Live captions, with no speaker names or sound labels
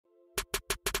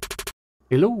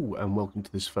Hello and welcome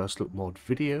to this first look mod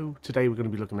video. Today we're going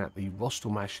to be looking at the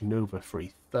ROSTELMASH Nova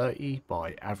 330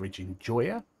 by Average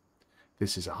Enjoyer.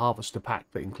 This is a harvester pack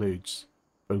that includes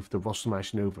both the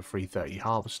ROSTELMASH Nova 330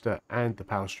 harvester and the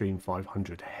PowerStream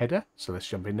 500 header. So let's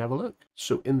jump in and have a look.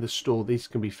 So in the store these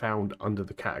can be found under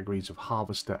the categories of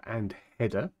harvester and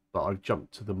header, but I've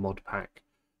jumped to the mod pack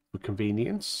for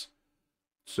convenience.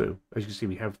 So as you can see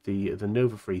we have the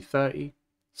Nova 330,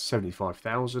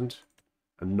 75,000.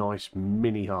 A nice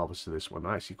mini harvester, this one.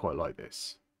 I actually quite like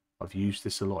this. I've used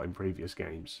this a lot in previous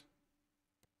games.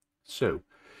 So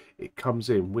it comes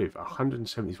in with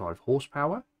 175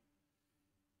 horsepower.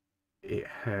 It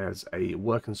has a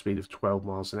working speed of 12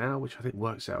 miles an hour, which I think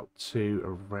works out to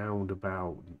around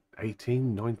about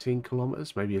 18, 19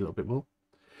 kilometers, maybe a little bit more.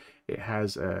 It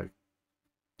has a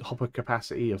hopper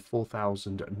capacity of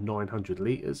 4,900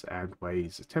 liters and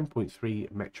weighs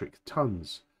 10.3 metric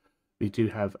tons. We do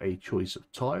have a choice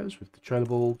of tyres with the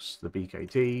Trelleborgs, the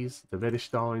BKTs, the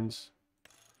Wittgensteins.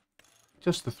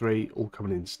 Just the three, all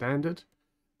coming in standard.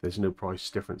 There's no price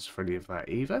difference for any of that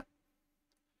either.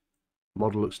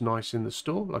 Model looks nice in the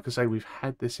store. Like I say, we've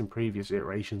had this in previous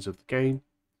iterations of the game.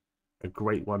 A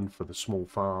great one for the small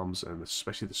farms and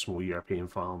especially the small European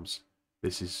farms.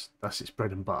 That's its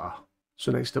bread and butter.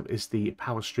 So next up is the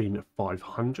PowerStream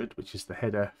 500, which is the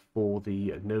header for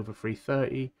the Nova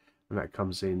 330. And that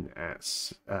comes in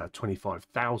at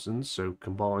 25,000, so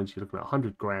combined you're looking at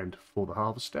 100 grand for the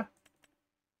harvester.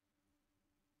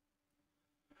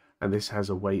 And this has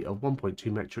a weight of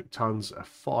 1.2 metric tons, a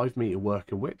 5 meter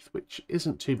working width, which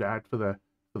isn't too bad for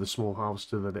the small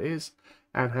harvester that it is,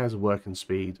 and has a working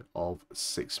speed of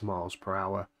 6 miles per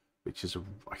hour, which is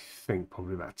I think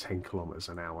probably about 10 kilometers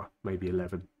an hour, maybe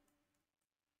 11.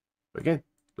 But again,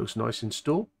 looks nice in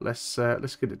store. Let's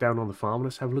get it down on the farm and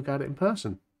let's have a look at it in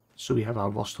person. So we have our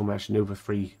ROSTELMASH Nova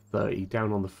 330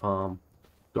 down on the farm.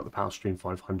 Got the PowerStream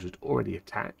 500 already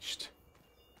attached.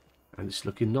 And it's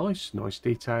looking nice. Nice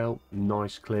detail.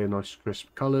 Nice clear, nice crisp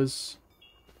colours.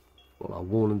 Got our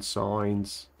warning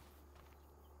signs.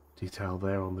 Detail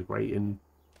there on the grating.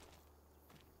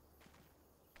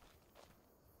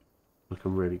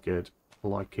 Looking really good. I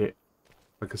like it.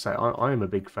 Like I say, I am a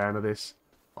big fan of this.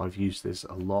 I've used this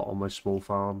a lot on my small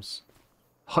farms.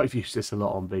 I've used this a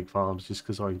lot on big farms just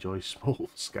because I enjoy small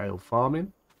scale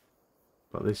farming.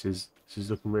 But this is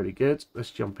looking really good.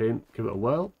 Let's jump in, give it a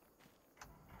whirl.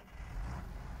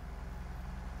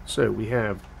 So we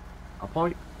have our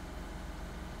pipe.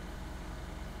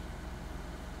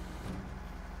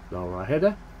 Our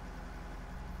header.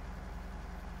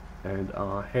 And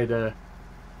our header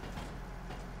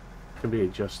can be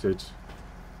adjusted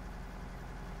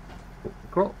for the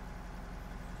crop.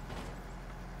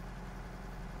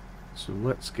 So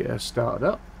let's get her started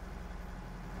up.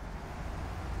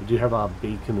 We do have our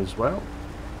beacon as well.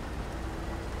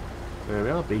 There we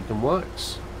are, beacon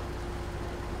works.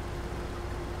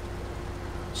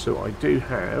 So I do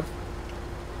have,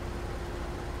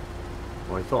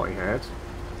 well, I thought I had,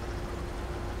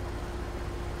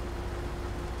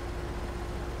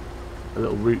 a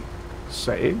little route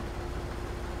set in.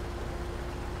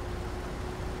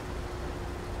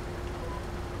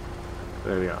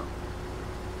 There we are.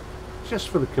 Just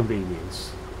for the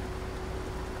convenience.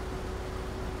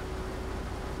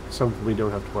 Something we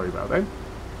don't have to worry about then.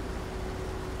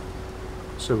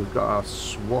 So we've got our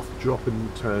swath dropping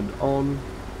turned on.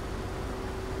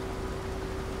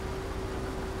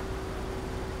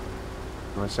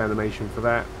 Nice animation for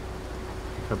that.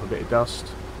 Pick up a bit of dust.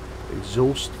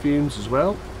 Exhaust fumes as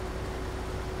well.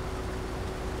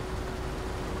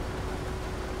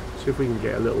 See if we can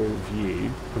get a little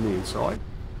view from the inside.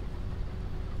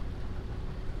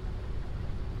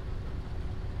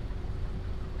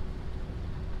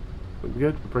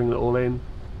 Good, we bring it all in,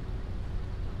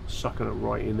 sucking it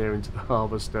right in there into the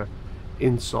harvester.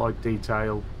 Inside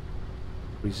detail,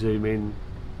 we zoom in,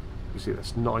 you see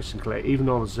that's nice and clear. Even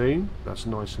on a zoom, that's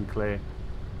nice and clear.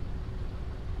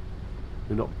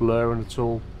 We're not blurring at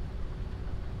all.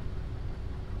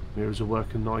 Mirrors are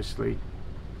working nicely.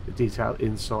 The detail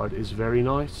inside is very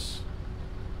nice.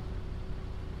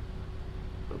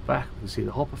 But back, we can see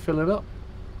the hopper filling up.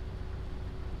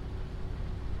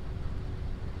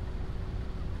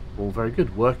 All very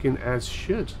good, working as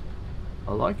should.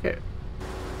 I like it.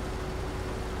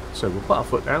 So we'll put our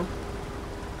foot down.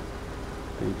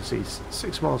 And you can see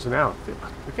 6 miles an hour.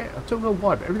 Okay, I don't know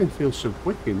why, but everything feels so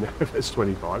quick in there. If it's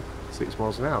 25, 6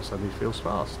 miles an hour suddenly feels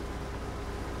fast.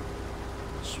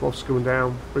 Swath's coming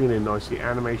down, bringing in nicely.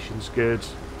 Animation's good.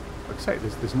 Like I say,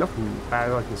 there's nothing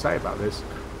bad I can say about this.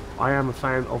 I am a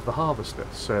fan of the harvester,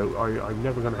 so I'm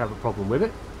never going to have a problem with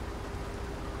it.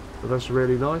 But that's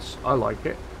really nice. I like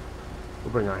it.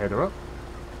 We'll bring our header up.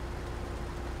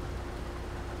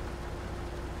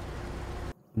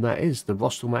 And that is the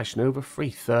ROSTELMASH Nova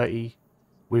 330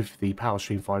 with the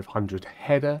PowerStream 500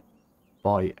 header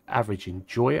by Average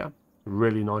Enjoyer.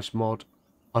 Really nice mod.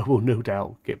 I will no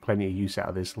doubt get plenty of use out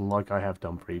of this like I have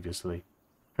done previously.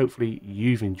 Hopefully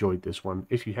you've enjoyed this one.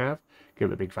 If you have,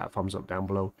 give it a big fat thumbs up down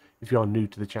below. If you are new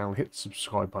to the channel, hit the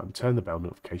subscribe button, turn the bell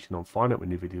notification on, find out when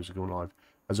new videos are going live.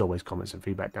 As always, comments and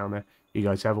feedback down there. You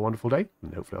guys have a wonderful day,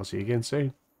 and hopefully I'll see you again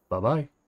soon. Bye bye.